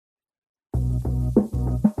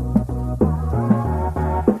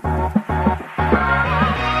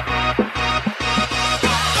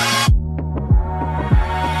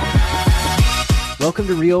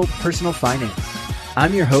welcome to Real Personal Finance.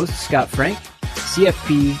 I'm your host, Scott Frank,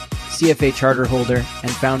 CFP, CFA charter holder, and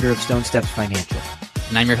founder of Stone Steps Financial.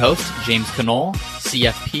 And I'm your host, James Knoll,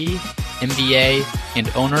 CFP, MBA,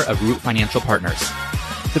 and owner of Root Financial Partners.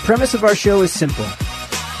 The premise of our show is simple.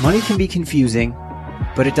 Money can be confusing,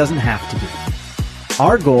 but it doesn't have to be.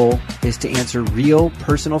 Our goal is to answer real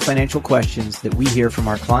personal financial questions that we hear from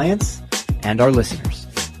our clients and our listeners.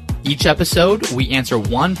 Each episode, we answer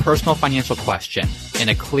one personal financial question in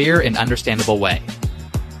a clear and understandable way.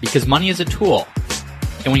 Because money is a tool,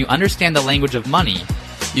 and when you understand the language of money,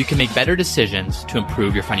 you can make better decisions to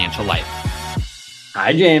improve your financial life.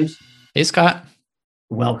 Hi, James. Hey, Scott.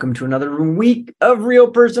 Welcome to another week of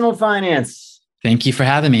Real Personal Finance. Thank you for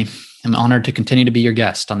having me. I'm honored to continue to be your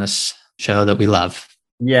guest on this show that we love.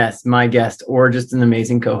 Yes, my guest, or just an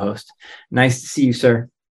amazing co-host. Nice to see you, sir.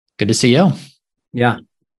 Good to see you. Yeah.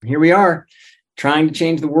 Here we are, trying to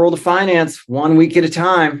change the world of finance 1 week at a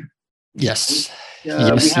time. Yes. We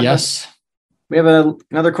have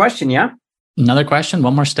another question, yeah? Another question,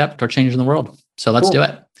 one more step toward changing the world. So let's do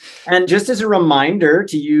it. And just as a reminder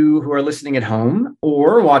to you who are listening at home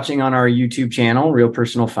or watching on our YouTube channel, Real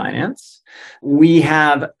Personal Finance, we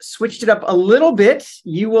have switched it up a little bit.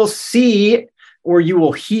 You will see, or you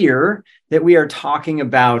will hear, that we are talking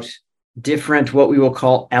about different, what we will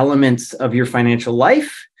call elements of your financial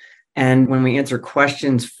life. And when we answer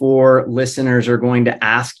questions for listeners, are going to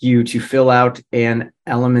ask you to fill out an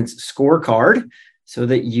elements scorecard so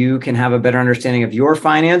that you can have a better understanding of your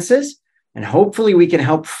finances. And hopefully we can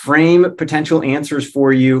help frame potential answers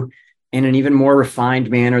for you in an even more refined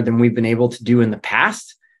manner than we've been able to do in the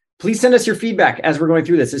past. Please send us your feedback as we're going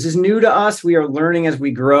through this. This is new to us. We are learning as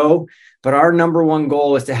we grow, but our number one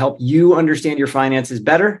goal is to help you understand your finances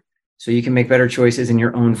better so you can make better choices in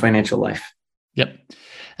your own financial life. Yep.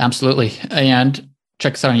 Absolutely. And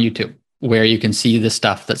check us out on YouTube, where you can see the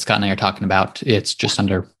stuff that Scott and I are talking about. It's just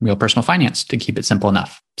under Real Personal Finance to keep it simple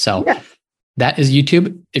enough. So That is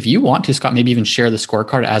YouTube. If you want to, Scott, maybe even share the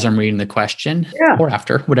scorecard as I'm reading the question or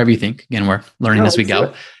after, whatever you think. Again, we're learning as we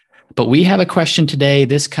go. But we have a question today.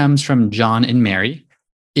 This comes from John and Mary.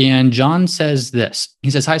 And John says this. He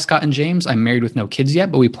says, "Hi, Scott and James. I'm married with no kids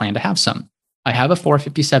yet, but we plan to have some. I have a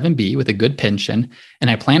 457B with a good pension,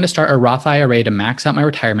 and I plan to start a Roth IRA to max out my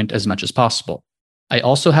retirement as much as possible. I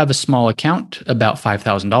also have a small account, about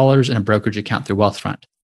 $5,000, and a brokerage account through Wealthfront.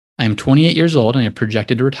 I am 28 years old and I'm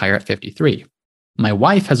projected to retire at 53. My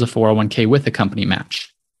wife has a 401k with a company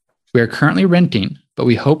match. We are currently renting, but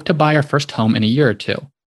we hope to buy our first home in a year or two.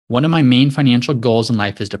 One of my main financial goals in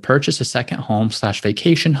life is to purchase a second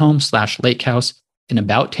home/vacation home/lake house in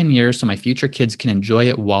about 10 years so my future kids can enjoy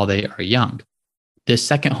it while they are young. This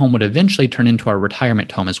second home would eventually turn into our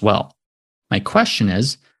retirement home as well. My question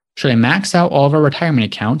is, should I max out all of our retirement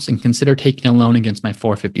accounts and consider taking a loan against my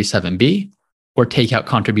 457B or take out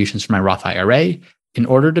contributions from my Roth IRA in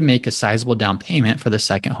order to make a sizable down payment for the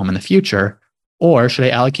second home in the future? Or should I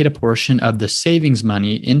allocate a portion of the savings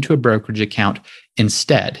money into a brokerage account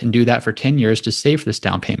instead and do that for 10 years to save for this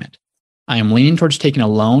down payment? I am leaning towards taking a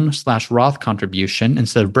loan/Roth contribution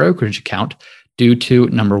instead of brokerage account due to,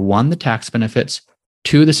 number one, the tax benefits,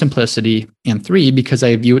 two, the simplicity, and three, because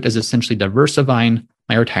I view it as essentially diversifying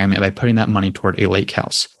my retirement by putting that money toward a lake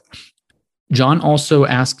house." John also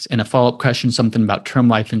asks in a follow-up question something about term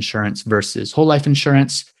life insurance versus whole life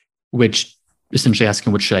insurance, which essentially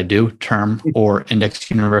asking what should I do, term or indexed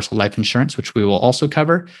universal life insurance, which we will also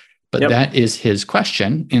cover. But that is his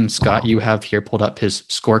question. And Scott, you have here pulled up his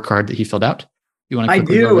scorecard that he filled out. You want to? I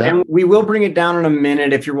do, and we will bring it down in a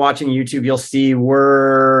minute. If you're watching YouTube, you'll see the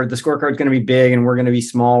scorecard is going to be big and we're going to be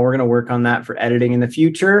small. We're going to work on that for editing in the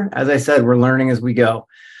future. As I said, we're learning as we go.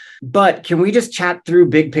 But can we just chat through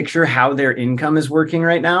big picture how their income is working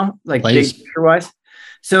right now, like big picture wise?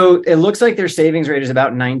 So it looks like their savings rate is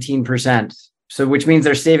about 19%. So which means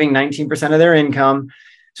they're saving 19% of their income.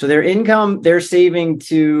 So their income, they're saving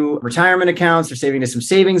to retirement accounts, they're saving to some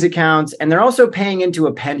savings accounts, and they're also paying into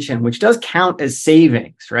a pension, which does count as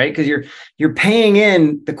savings, right? Because you're paying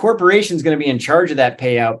in, the corporation's going to be in charge of that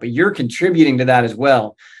payout, but you're contributing to that as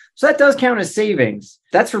well. So that does count as savings.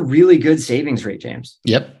 That's a really good savings rate, James.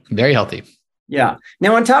 Yep. Very healthy. Yeah.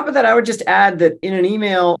 Now, on top of that, I would just add that in an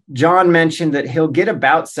email, John mentioned that he'll get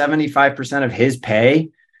about 75% of his pay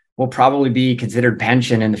will probably be considered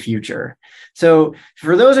pension in the future. So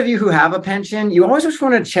for those of you who have a pension, you always just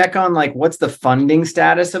want to check on like, what's the funding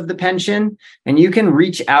status of the pension? And you can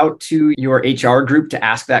reach out to your HR group to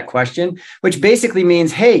ask that question, which basically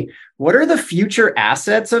means, hey, what are the future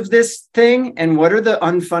assets of this thing? And what are the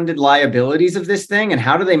unfunded liabilities of this thing? And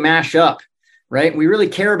how do they mash up, right? We really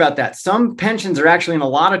care about that. Some pensions are actually in a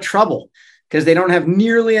lot of trouble because they don't have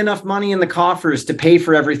nearly enough money in the coffers to pay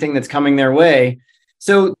for everything that's coming their way.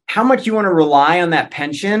 So how much you want to rely on that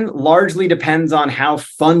pension largely depends on how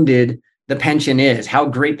funded the pension is, how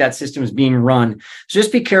great that system is being run. So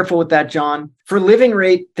just be careful with that, John. For living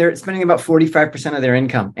rate, they're spending about 45% of their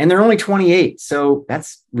income, and they're only 28. So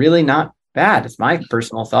that's really not bad. It's my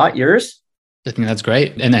personal thought. Yours? I think that's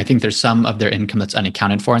great. And I think there's some of their income that's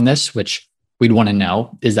unaccounted for in this, which we'd want to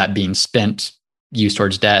know. Is that being spent, used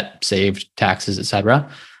towards debt, saved, taxes, et cetera?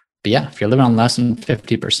 But yeah, if you're living on less than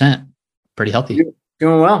 50%, pretty healthy.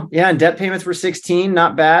 Doing well. Yeah. And debt payments were 16,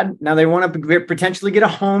 not bad. Now they want to potentially get a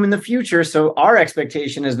home in the future. So our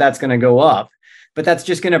expectation is that's going to go up, but that's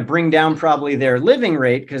just going to bring down probably their living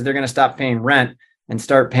rate because they're going to stop paying rent and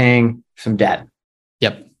start paying some debt.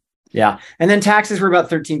 Yep. Yeah. And then taxes were about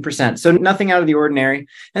 13%. So nothing out of the ordinary.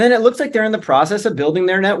 And then it looks like they're in the process of building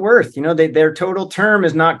their net worth. You know, their total term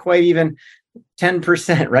is not quite even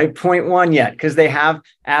 10%, right? 0.1 yet, because they have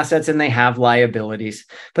assets and they have liabilities.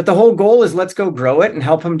 But the whole goal is let's go grow it and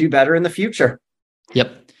help them do better in the future.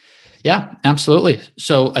 Yep. Yeah, absolutely.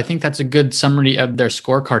 So I think that's a good summary of their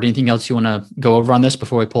scorecard. Anything else you want to go over on this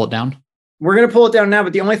before we pull it down? We're going to pull it down now,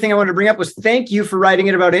 but the only thing I wanted to bring up was thank you for writing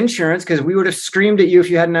it about insurance, because we would have screamed at you if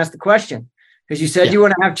you hadn't asked the question, because you said you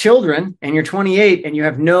want to have children and you're 28 and you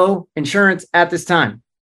have no insurance at this time.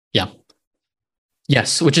 Yeah.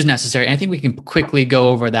 Yes, which is necessary. And I think we can quickly go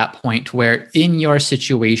over that point where in your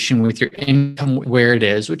situation with your income where it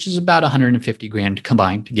is, which is about 150 grand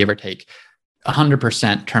combined, give or take,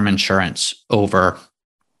 100% term insurance over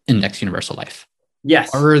Index Universal Life.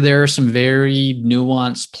 Yes. Are there some very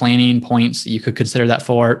nuanced planning points that you could consider that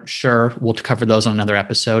for? Sure. We'll cover those on another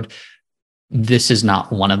episode. This is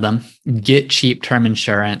not one of them. Get cheap term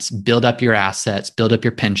insurance, build up your assets, build up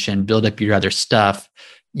your pension, build up your other stuff.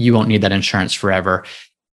 You won't need that insurance forever.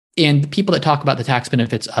 And the people that talk about the tax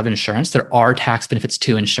benefits of insurance, there are tax benefits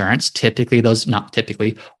to insurance.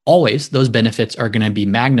 Always those benefits are going to be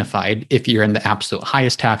magnified if you're in the absolute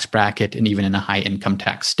highest tax bracket and even in a high income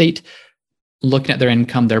tax state. Looking at their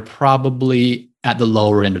income, they're probably at the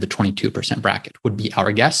lower end of the 22% bracket would be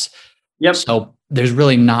our guess. Yep. So there's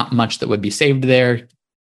really not much that would be saved there.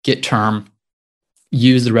 Get term,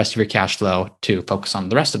 use the rest of your cash flow to focus on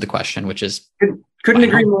the rest of the question, which is couldn't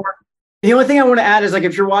agree more. The only thing I want to add is, like,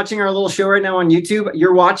 if you're watching our little show right now on YouTube,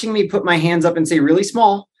 you're watching me put my hands up and say really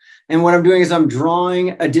small. And what I'm doing is I'm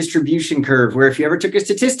drawing a distribution curve where if you ever took a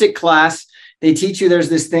statistic class, they teach you there's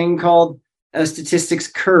this thing called a statistics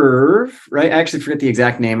curve, right? I actually forget the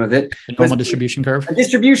exact name of it. A normal distribution curve. A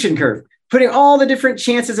distribution curve, putting all the different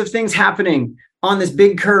chances of things happening on this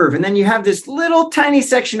big curve. And then you have this little tiny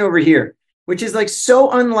section over here, which is like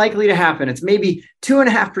so unlikely to happen. It's maybe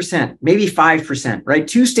 2.5%, maybe 5%, right?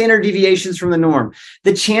 2 standard deviations from the norm.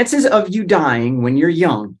 The chances of you dying when you're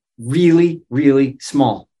young, really, really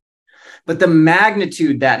small. But the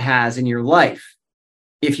magnitude that has in your life,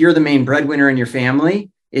 if you're the main breadwinner in your family,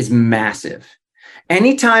 is massive.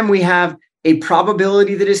 Anytime we have a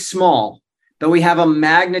probability that is small, but we have a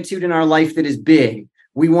magnitude in our life that is big,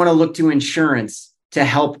 we want to look to insurance to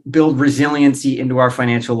help build resiliency into our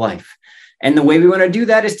financial life. And the way we want to do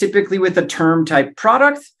that is typically with a term type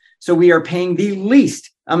product. So we are paying the least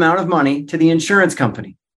amount of money to the insurance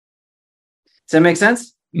company. Does that make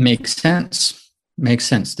sense? Makes sense. Makes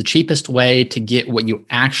sense. The cheapest way to get what you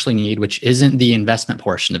actually need, which isn't the investment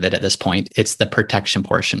portion of it at this point, it's the protection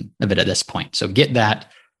portion of it at this point. So get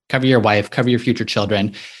that, cover your wife, cover your future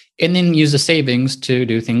children, and then use the savings to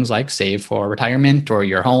do things like save for retirement or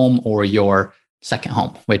your home or your second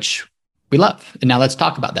home, which we love. And now let's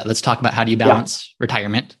talk about that. Let's talk about how do you balance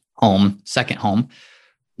retirement, home, second home.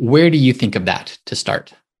 Where do you think of that to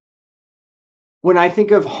start? When I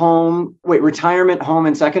think of retirement, home,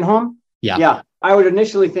 and second home? Yeah. I would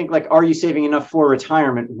initially think, like, are you saving enough for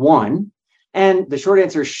retirement? One. And the short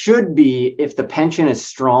answer should be, if the pension is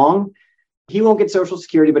strong, he won't get Social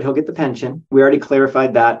Security, but he'll get the pension. We already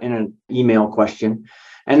clarified that in an email question.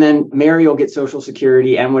 And then Mary will get Social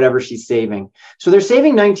Security and whatever she's saving. So they're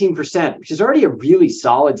saving 19%, which is already a really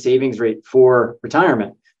solid savings rate for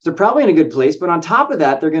retirement. So they're probably in a good place. But on top of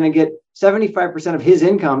that, they're going to get 75% of his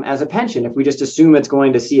income as a pension if we just assume it's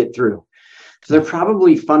going to see it through. So they're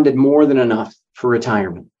probably funded more than enough for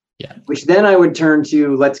retirement. Yeah. Which then I would turn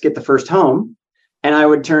to, let's get the first home. And I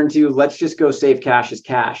would turn to, let's just go save cash as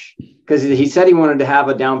cash. Because he said he wanted to have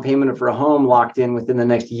a down payment for a home locked in within the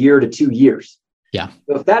next year to 2 years. Yeah.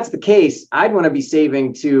 So if that's the case, I'd want to be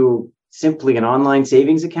saving to simply an online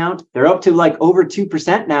savings account. They're up to like over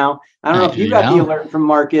 2% now. I don't know if you got the alert from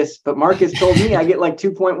Marcus, but Marcus told me I get like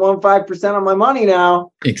 2.15% on my money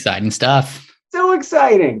now. Exciting stuff. So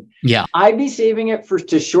exciting. Yeah. I'd be saving it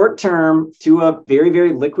to short term to a very,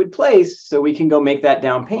 very liquid place so we can go make that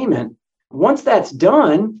down payment. Once that's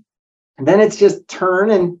done, then it's just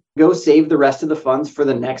turn and go save the rest of the funds for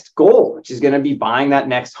the next goal, which is going to be buying that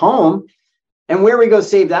next home. And where we go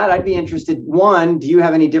save that, I'd be interested. One, do you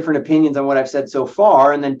have any different opinions on what I've said so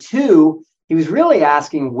far? And then two, he was really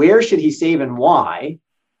asking where should he save and why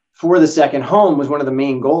for the second home was one of the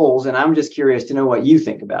main goals. And I'm just curious to know what you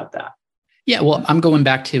think about that. Yeah, well, I'm going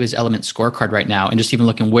back to his Element scorecard right now and just even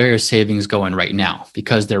looking where is savings going right now,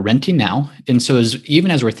 because they're renting now. And so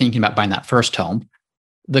even as we're thinking about buying that first home,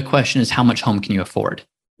 the question is how much home can you afford?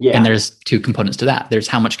 Yeah. And there's two components to that. There's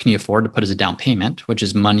how much can you afford to put as a down payment, which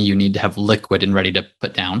is money you need to have liquid and ready to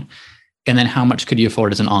put down. And then how much could you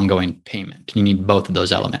afford as an ongoing payment? You need both of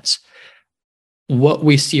those elements. What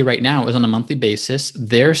we see right now is on a monthly basis,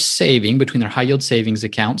 they're saving between their high yield savings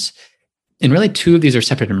accounts. And really two of these are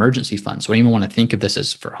separate emergency funds. So I don't even want to think of this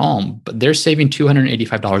as for home, but they're saving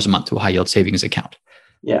 $285 a month to a high yield savings account.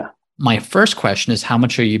 Yeah. My first question is how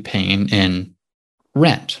much are you paying in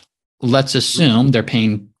rent? Let's assume they're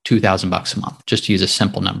paying $2,000 a month, just to use a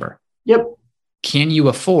simple number. Yep. Can you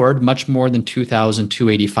afford much more than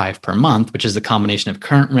 $2,285 per month, which is the combination of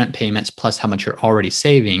current rent payments plus how much you're already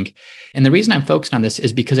saving? And the reason I'm focused on this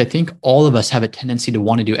is because I think all of us have a tendency to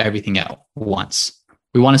want to do everything at once.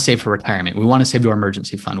 We want to save for retirement. We want to save to our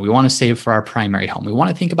emergency fund. We want to save for our primary home. We want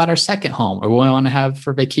to think about our second home, or we want to have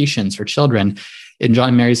for vacations for children in John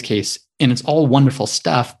and Mary's case. And it's all wonderful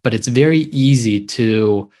stuff, but it's very easy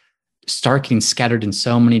to start getting scattered in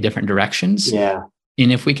so many different directions. Yeah.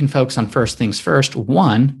 And if we can focus on first things first,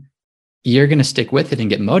 one, you're going to stick with it and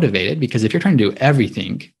get motivated, because if you're trying to do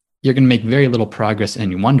everything, you're going to make very little progress in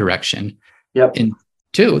any one direction. Yep. And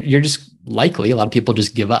two, you're just likely, a lot of people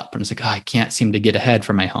just give up and it's like, oh, I can't seem to get ahead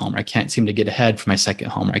for my home, or I can't seem to get ahead for my second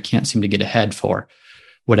home, or I can't seem to get ahead for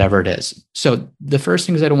whatever it is. So the first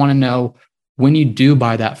thing is I'd want to know, when you do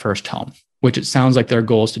buy that first home, which it sounds like their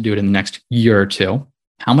goal is to do it in the next year or two,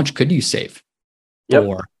 how much could you save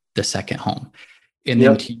for the second home? And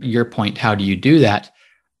then to your point, how do you do that?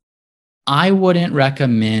 I wouldn't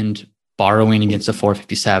recommend borrowing against a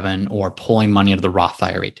 457 or pulling money out of the Roth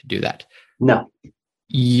IRA to do that. No.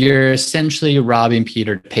 You're essentially robbing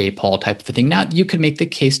Peter to pay Paul type of thing. Now, you could make the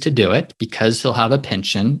case to do it because he'll have a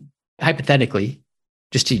pension. Hypothetically,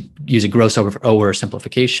 just to use a gross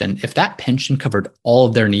oversimplification, if that pension covered all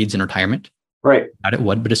of their needs in retirement, right? Not it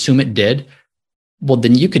would, but assume it did, well,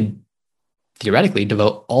 then you could theoretically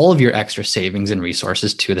devote all of your extra savings and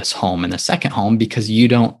resources to this home and the second home because you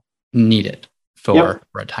don't need it for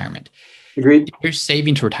retirement. Agreed. You're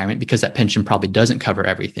saving to retirement because that pension probably doesn't cover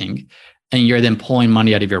everything. And you're then pulling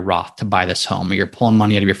money out of your Roth to buy this home, or you're pulling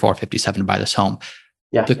money out of your 457 to buy this home.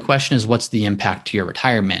 Yeah. The question is, what's the impact to your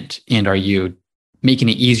retirement? And are you making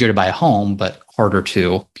it easier to buy a home, but harder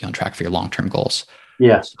to be on track for your long-term goals?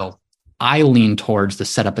 Yeah. So I lean towards the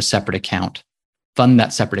set up a separate account, fund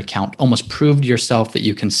that separate account, almost prove to yourself that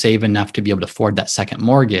you can save enough to be able to afford that second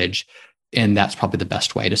mortgage. And that's probably the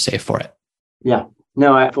best way to save for it. Yeah,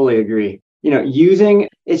 no, I fully agree.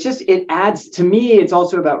 It adds to me, it's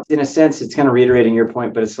also about, in a sense, it's kind of reiterating your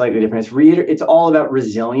point, but it's slightly different. It's all about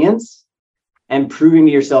resilience and proving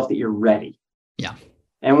to yourself that you're ready. Yeah.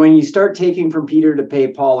 And when you start taking from Peter to pay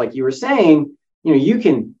Paul, like you were saying, you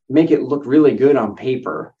can make it look really good on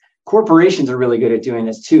paper. Corporations are really good at doing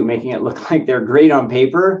this too, making it look like they're great on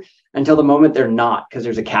paper until the moment they're not, because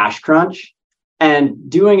there's a cash crunch. And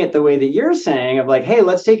doing it the way that you're saying of like, hey,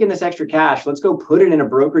 let's take in this extra cash. Let's go put it in a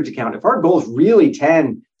brokerage account. If our goal is really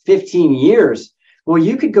 10, 15 years, well,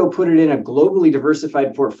 you could go put it in a globally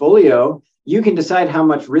diversified portfolio. You can decide how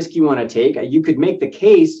much risk you want to take. You could make the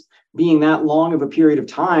case being that long of a period of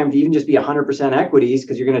time to even just be 100% equities,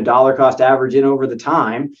 because you're going to dollar cost average in over the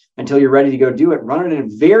time until you're ready to go do it. Run it in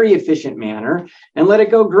a very efficient manner and let it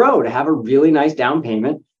go grow to have a really nice down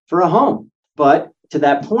payment for a home. But to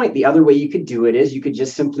that point, the other way you could do it is you could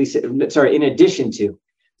just simply say, in addition to,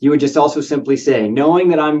 you would just also simply say, knowing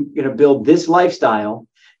that I'm going to build this lifestyle,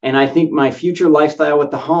 and I think my future lifestyle with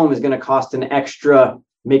the home is going to cost an extra,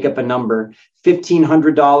 make up a number,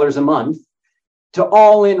 $1,500 a month to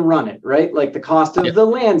all in run it, right? Like the cost of the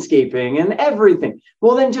landscaping and everything.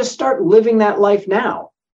 Well, then just start living that life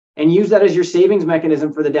now and use that as your savings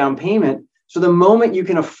mechanism for the down payment. So the moment you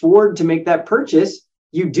can afford to make that purchase,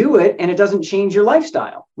 you do it and it doesn't change your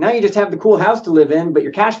lifestyle. Now you just have the cool house to live in, but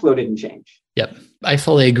your cash flow didn't change. Yep. I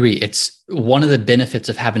fully agree. It's one of the benefits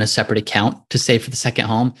of having a separate account to save for the second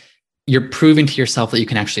home. You're proving to yourself that you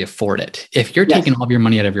can actually afford it. If you're taking all of your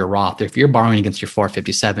money out of your Roth, or if you're borrowing against your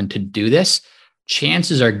 457 to do this,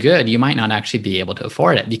 chances are good you might not actually be able to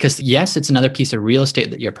afford it, because yes, it's another piece of real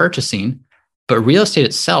estate that you're purchasing, but real estate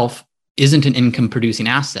itself isn't an income producing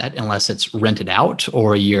asset unless it's rented out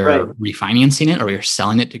or you're refinancing it or you're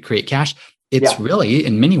selling it to create cash. It's really,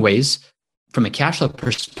 in many ways, from a cash flow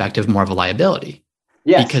perspective, more of a liability.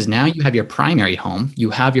 Yes. Because now you have your primary home, you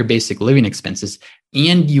have your basic living expenses,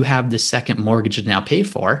 and you have the second mortgage to now pay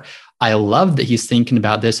for. I love that he's thinking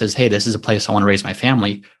about this as, hey, this is a place I want to raise my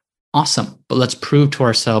family. Awesome. But let's prove to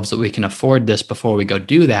ourselves that we can afford this before we go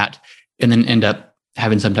do that, and then end up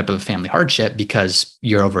having some type of family hardship because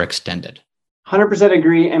you're overextended. 100%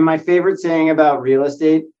 agree. And my favorite saying about real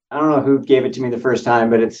estate, I don't know who gave it to me the first time,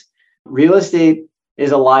 but it's real estate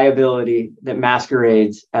is a liability that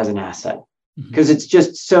masquerades as an asset. Because it's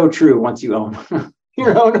just so true once you own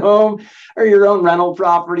your own home or your own rental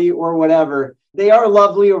property or whatever. They are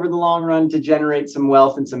lovely over the long run to generate some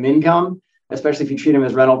wealth and some income, especially if you treat them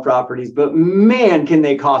as rental properties. But man, can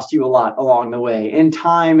they cost you a lot along the way in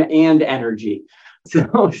time and energy.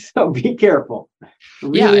 So be careful.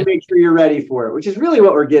 Really make sure you're ready for it, which is really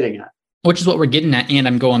what we're getting at. And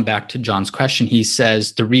I'm going back to John's question. He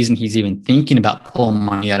says the reason he's even thinking about pulling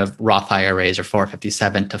money out of Roth IRAs or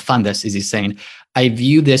 457 to fund this is he's saying, I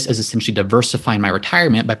view this as essentially diversifying my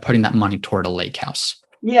retirement by putting that money toward a lake house.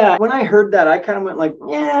 Yeah. When I heard that, I kind of went like,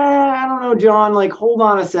 I don't know, John, like, hold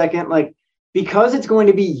on a second. Like, because it's going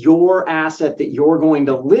to be your asset that you're going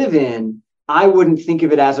to live in, I wouldn't think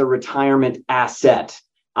of it as a retirement asset.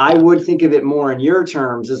 I would think of it more in your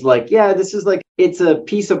terms as like, this is like, it's a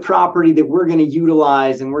piece of property that we're going to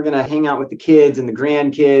utilize and we're going to hang out with the kids and the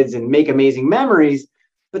grandkids and make amazing memories.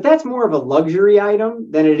 But that's more of a luxury item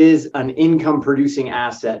than it is an income producing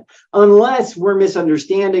asset. Unless we're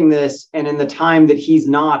misunderstanding this. And in the time that he's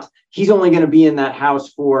only going to be in that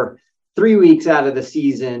house for 3 weeks out of the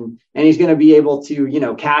season, and he's going to be able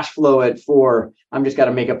to, cash flow it for, I'm just got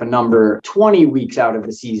to make up a number, 20 weeks out of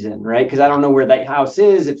the season, right? Because I don't know where that house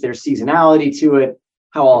is, if there's seasonality to it,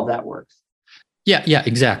 how all of that works. Yeah,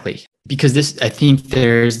 exactly. Because I think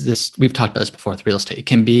there's this, we've talked about this before with real estate. It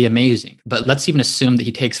can be amazing, but let's even assume that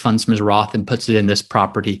he takes funds from his Roth and puts it in this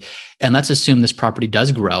property. And let's assume this property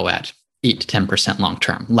does grow at 8 to 10%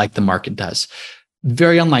 long-term, like the market does.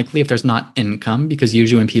 Very unlikely if there's not income, because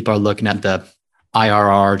usually when people are looking at the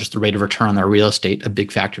IRR, just the rate of return on their real estate, a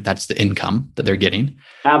big factor, that's the income that they're getting.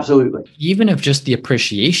 Absolutely. Even if just the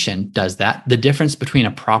appreciation does that, the difference between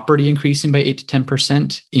a property increasing by 8 to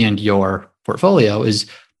 10% and your portfolio is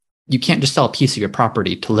you can't just sell a piece of your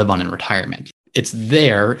property to live on in retirement. It's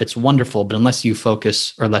there, it's wonderful, but unless you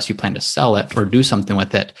focus or unless you plan to sell it or do something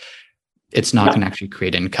with it, it's not going to actually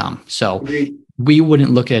create income. So Agreed. We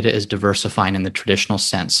wouldn't look at it as diversifying in the traditional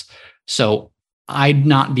sense. So I'd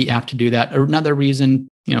not be apt to do that. Another reason,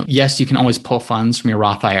 yes, you can always pull funds from your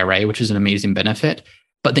Roth IRA, which is an amazing benefit,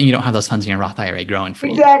 but then you don't have those funds in your Roth IRA growing for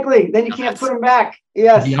you. Exactly. Then you can't put them back.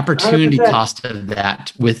 Yes. The opportunity 100%. Cost of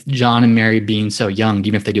that with John and Mary being so young,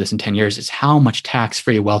 even if they do this in 10 years, is how much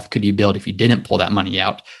tax-free wealth could you build if you didn't pull that money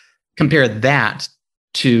out? Compare that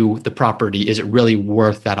to the property. Is it really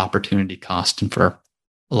worth that opportunity cost? And for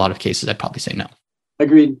a lot of cases, I'd probably say no.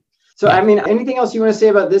 Agreed. So, anything else you want to say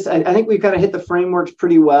about this? I think we've kind of hit the frameworks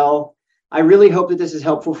pretty well. I really hope that this is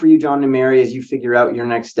helpful for you, John and Mary, as you figure out your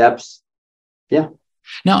next steps. Yeah.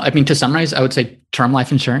 No, to summarize, I would say term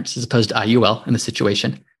life insurance as opposed to IUL in the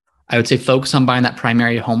situation. I would say focus on buying that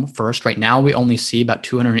primary home first. Right now, we only see about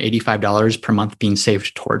 $285 per month being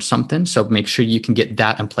saved towards something. So make sure you can get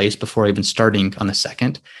that in place before even starting on the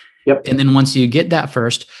second. Yep. And then once you get that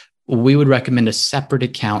first, we would recommend a separate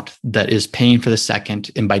account that is paying for the second.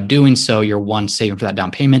 And by doing so, you're one, saving for that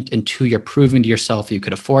down payment, and two, you're proving to yourself you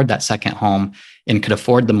could afford that second home and could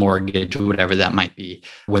afford the mortgage or whatever that might be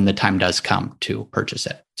when the time does come to purchase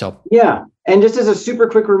it. So yeah. And just as a super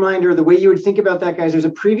quick reminder, the way you would think about that, guys, there's a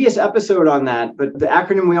previous episode on that, but the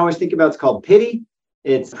acronym we always think about is called PITI.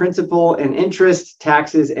 It's principal and interest,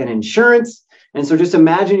 taxes, and insurance. And so just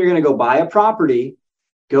imagine you're going to go buy a property,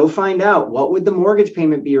 go find out what would the mortgage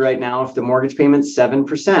payment be right now if the mortgage payment's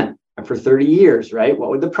 7% for 30 years, right? What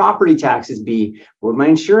would the property taxes be? What would my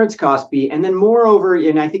insurance cost be? And then moreover,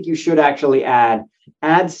 and I think you should actually add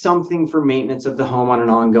something for maintenance of the home on an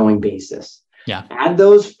ongoing basis. Yeah. Add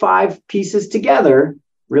those 5 pieces together,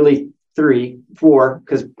 really 3, 4,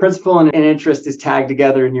 because principal and interest is tagged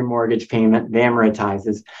together in your mortgage payment, they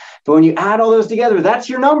amortizes. But when you add all those together, that's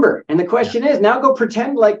your number. And the question is, now go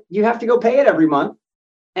pretend like you have to go pay it every month.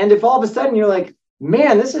 And if all of a sudden you're like,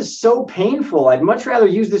 man, this is so painful, I'd much rather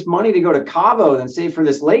use this money to go to Cabo than save for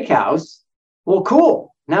this lake house. Well,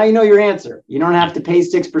 cool. Now you know your answer. You don't have to pay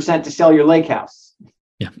 6% to sell your lake house.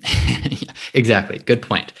 Yeah, exactly. Good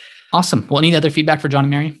point. Awesome. Well, any other feedback for John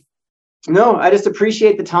and Mary? No, I just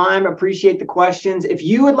appreciate the time, appreciate the questions. If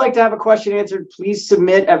you would like to have a question answered, please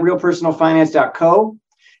submit at realpersonalfinance.co.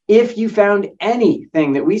 If you found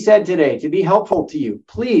anything that we said today to be helpful to you,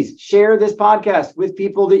 please share this podcast with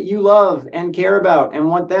people that you love and care about and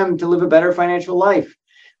want them to live a better financial life.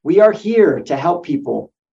 We are here to help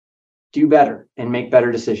people do better and make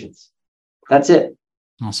better decisions. That's it.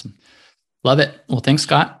 Awesome. Love it. Well, thanks,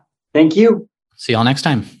 Scott. Thank you. See y'all next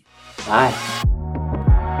time. Bye.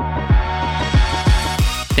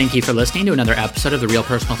 Thank you for listening to another episode of the Real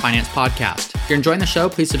Personal Finance Podcast. If you're enjoying the show,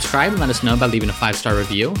 please subscribe and let us know by leaving a 5-star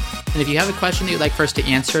review. And if you have a question that you'd like for us to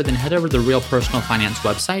answer, then head over to the Real Personal Finance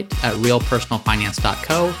website at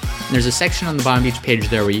realpersonalfinance.co. And there's a section on the bottom of each page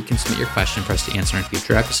there where you can submit your question for us to answer in a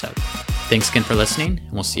future episode. Thanks again for listening,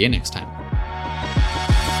 and we'll see you next time.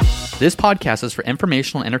 This podcast is for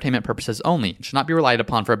informational and entertainment purposes only and should not be relied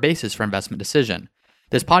upon for a basis for investment decision.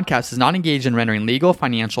 This podcast is not engaged in rendering legal,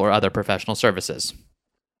 financial, or other professional services.